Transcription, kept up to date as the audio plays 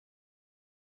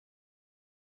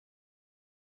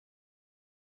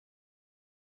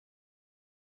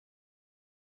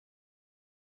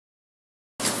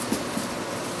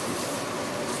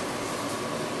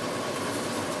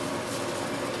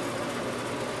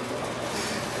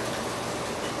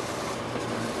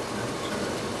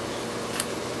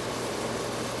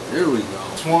Here we go.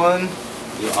 This one.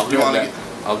 Yeah,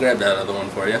 I'll grab that other one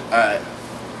for you. Alright.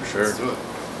 For sure. Let's do it.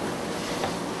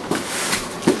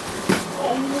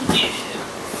 Oh,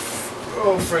 yeah.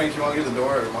 Oh, Frank, you want to get the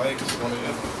door or Mike? Just one of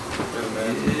you.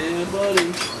 Yeah, buddy.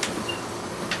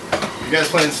 You guys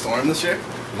playing Storm this year?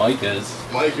 Mike is.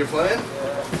 Mike, you're playing?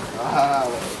 Yeah. Ah,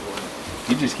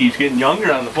 he just keeps getting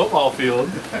younger on the football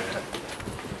field.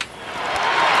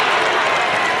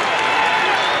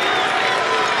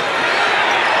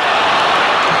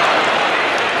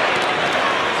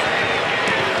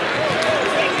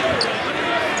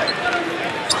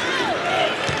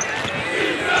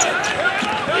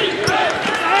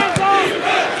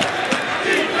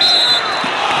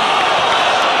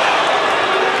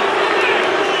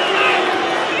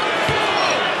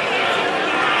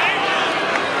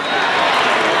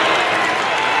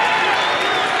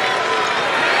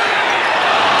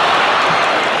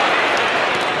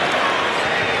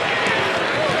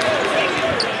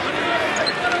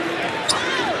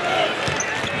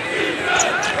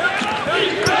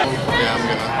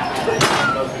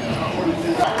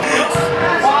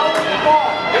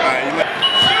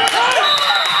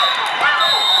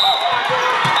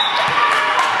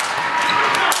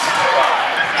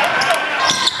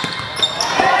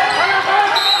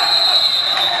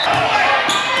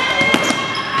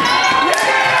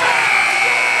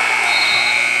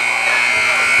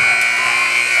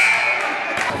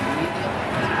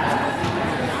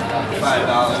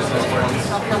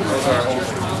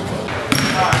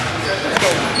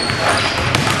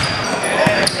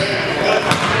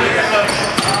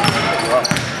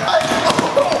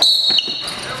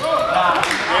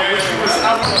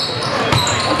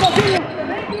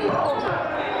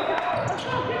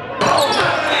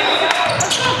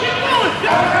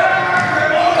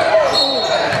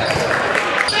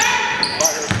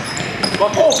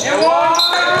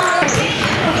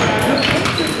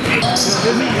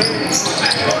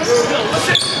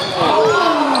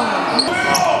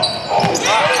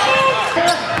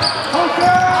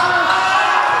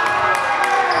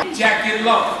 Jack, get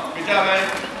low. Good job, man.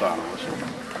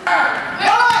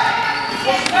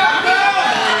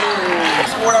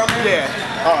 Sport out there?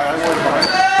 Yeah. Alright, I'm worried about it.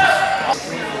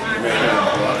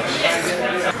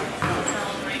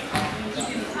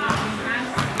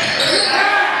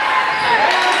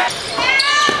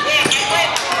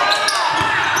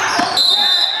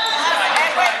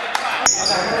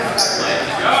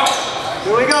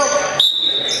 Here we go.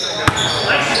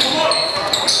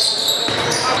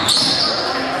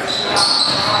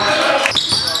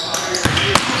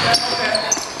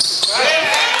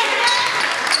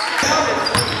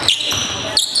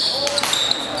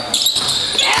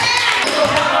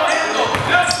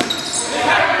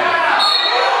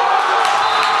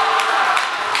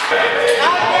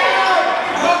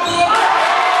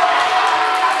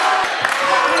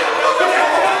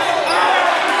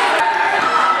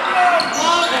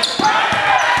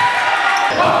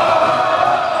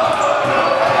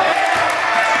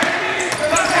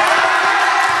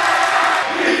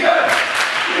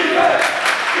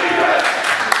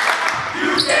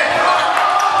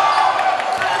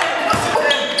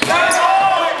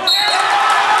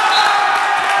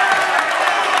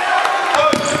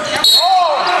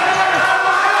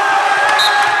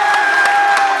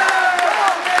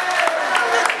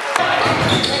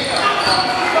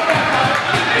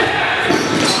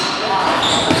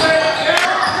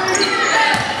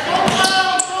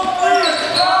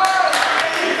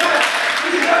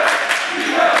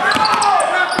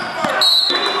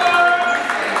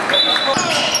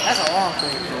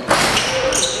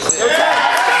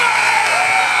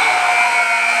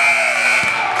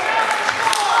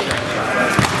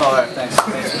 Alright, thanks.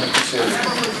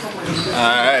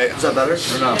 Alright. Is that better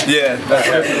or no? Yeah, that's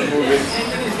good.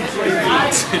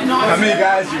 How many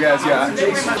guys you guys got?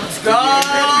 Let's go!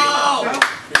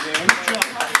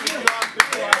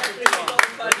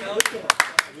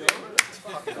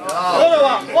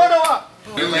 One up!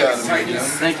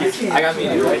 Thank you. I got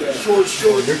medium, right?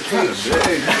 Short. You're kind of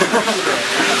big.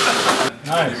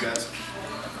 Nice.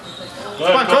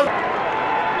 Come on, come.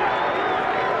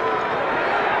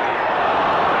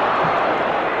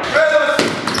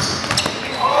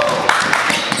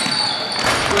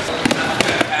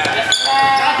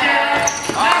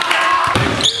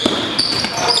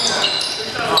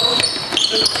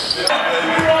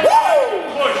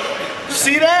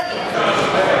 See that?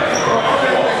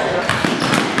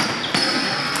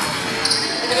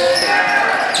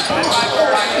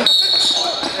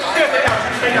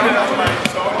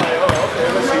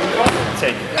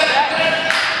 Take it.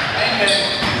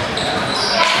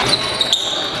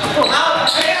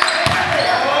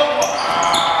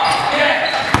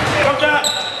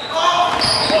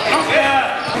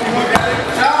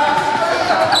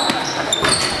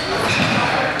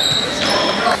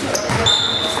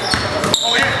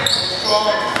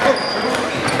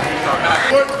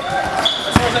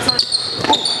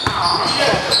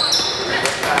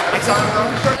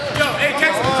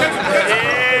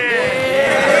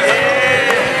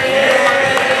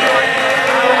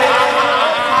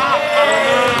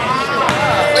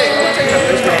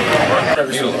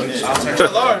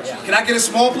 I get a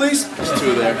small, please? There's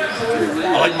 2 there.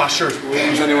 I like my shirt.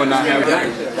 Does anyone not have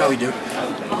that? Yeah, we do.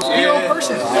 Be your own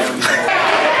person.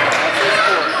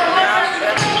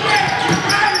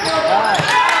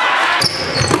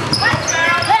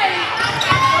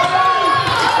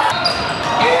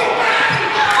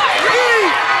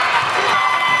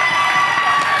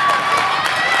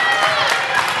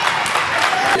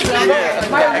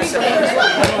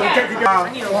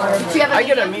 I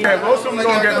get a medium. Most of them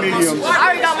don't get mediums. I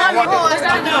already got my medium.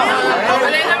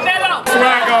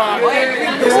 Swag on. Swag on.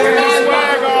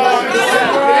 Swag on.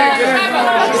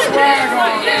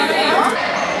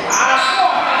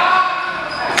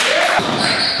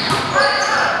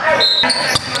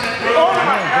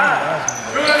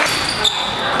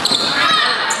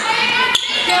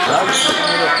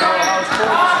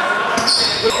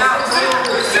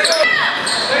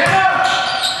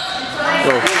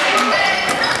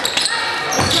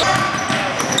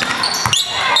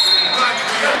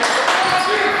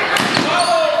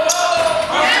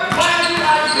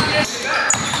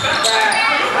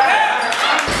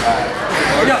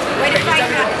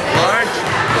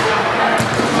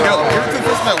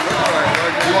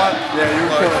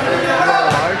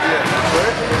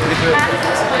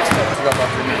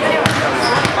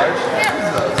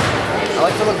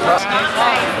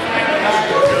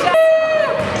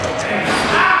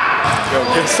 Yo,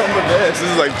 get some of this. This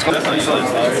is like 20.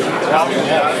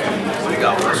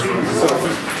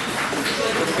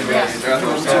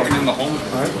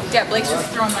 Yeah, Blake's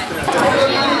just throwing my.